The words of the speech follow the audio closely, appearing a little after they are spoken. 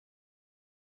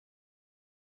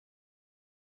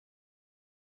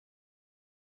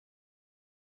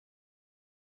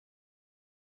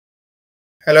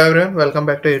Hello everyone, welcome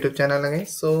back to YouTube channel again.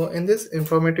 So in this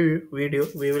informative video,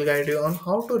 we will guide you on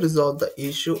how to resolve the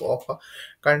issue of a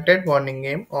content warning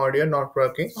game audio not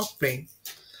working or playing.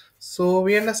 So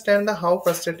we understand the how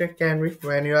frustrating it can be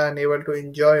when you are unable to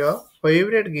enjoy your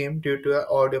favorite game due to an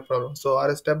audio problem. So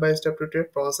our step-by-step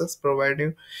tutorial process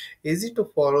providing easy to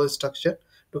follow structure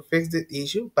to fix this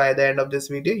issue. By the end of this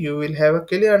video, you will have a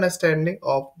clear understanding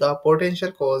of the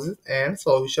potential causes and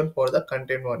solution for the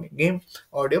content warning game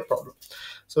audio problem.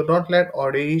 So don't let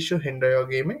audio issue hinder your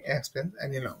gaming experience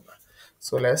any longer.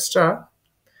 So let's start.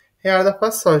 Here are the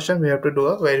first solution. We have to do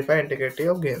a verify integrity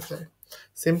of game file.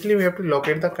 Simply we have to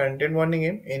locate the content warning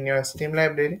game in your Steam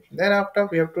library. Then after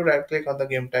we have to right click on the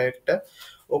game director,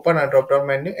 open a drop down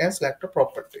menu and select the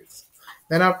properties.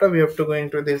 Then after we have to go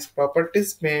into this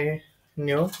properties menu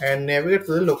and navigate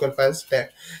to the local files tab.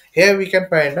 Here we can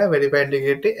find a verify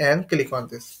integrity and click on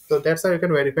this. So that's how you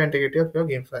can verify integrity of your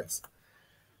game files.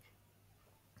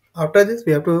 After this,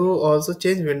 we have to also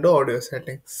change window audio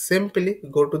settings. Simply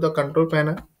go to the control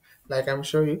panel, like I'm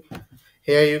showing you.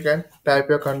 Here you can type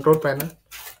your control panel,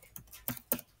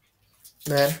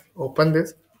 then open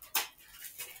this,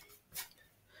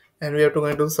 and we have to go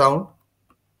into sound,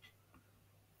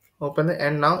 open it,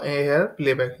 and now here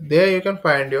playback. There you can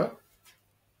find your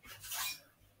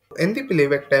in the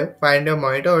playback tab, find your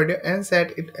monitor audio and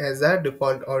set it as a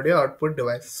default audio output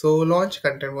device. So launch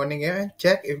content warning here and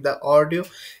check if the audio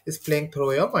is playing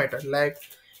through your monitor. Like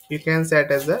you can set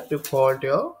as a default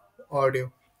your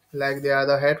audio. Like they are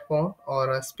the headphone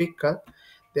or a speaker.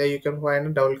 There you can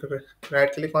find a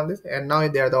right click on this and now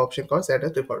there are the option called set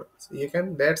as default. So you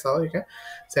can that's how you can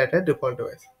set a default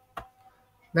device.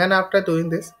 Then after doing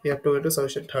this, you have to go to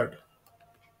solution third.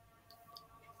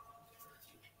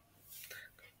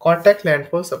 Contact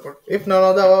Landfall support. If none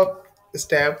of the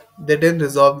step they didn't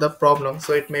resolve the problem,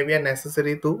 so it may be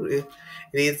necessary to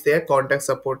reach their contact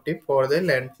support team for the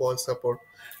landfall support.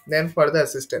 Then further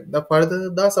assistance.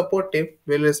 The support team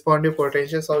will respond to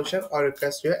potential solution or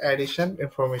request your additional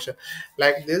information.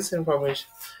 Like this information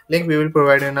link we will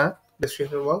provide in a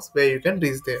description box where you can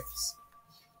reach there.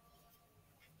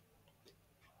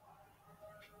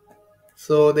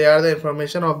 So they are the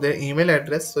information of their email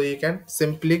address. So you can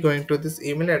simply go into this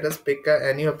email address, pick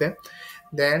any of them,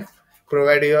 then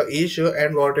provide your issue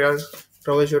and what your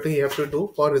troubleshooting you have to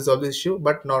do for resolve the issue,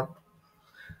 but not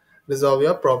resolve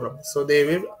your problem. So they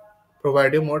will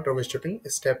provide you more troubleshooting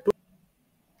step two.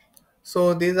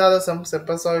 So these are the some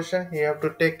simple solutions you have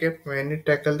to take it when you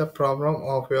tackle the problem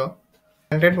of your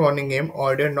content warning game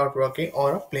audio not working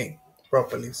or playing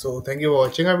properly. So thank you for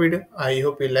watching our video. I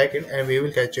hope you like it and we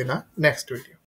will catch you in our next video.